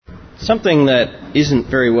Something that isn't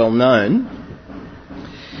very well known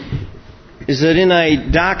is that in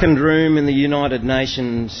a darkened room in the United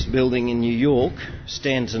Nations building in New York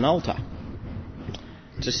stands an altar.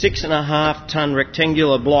 It's a 6.5-tonne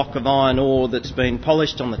rectangular block of iron ore that's been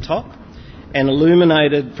polished on the top and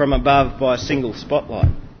illuminated from above by a single spotlight.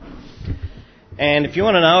 And if you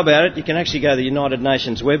want to know about it, you can actually go to the United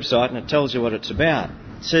Nations website and it tells you what it's about.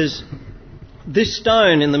 It says, "This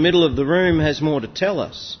stone in the middle of the room has more to tell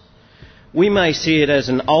us. We may see it as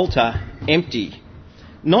an altar empty,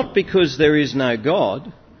 not because there is no God,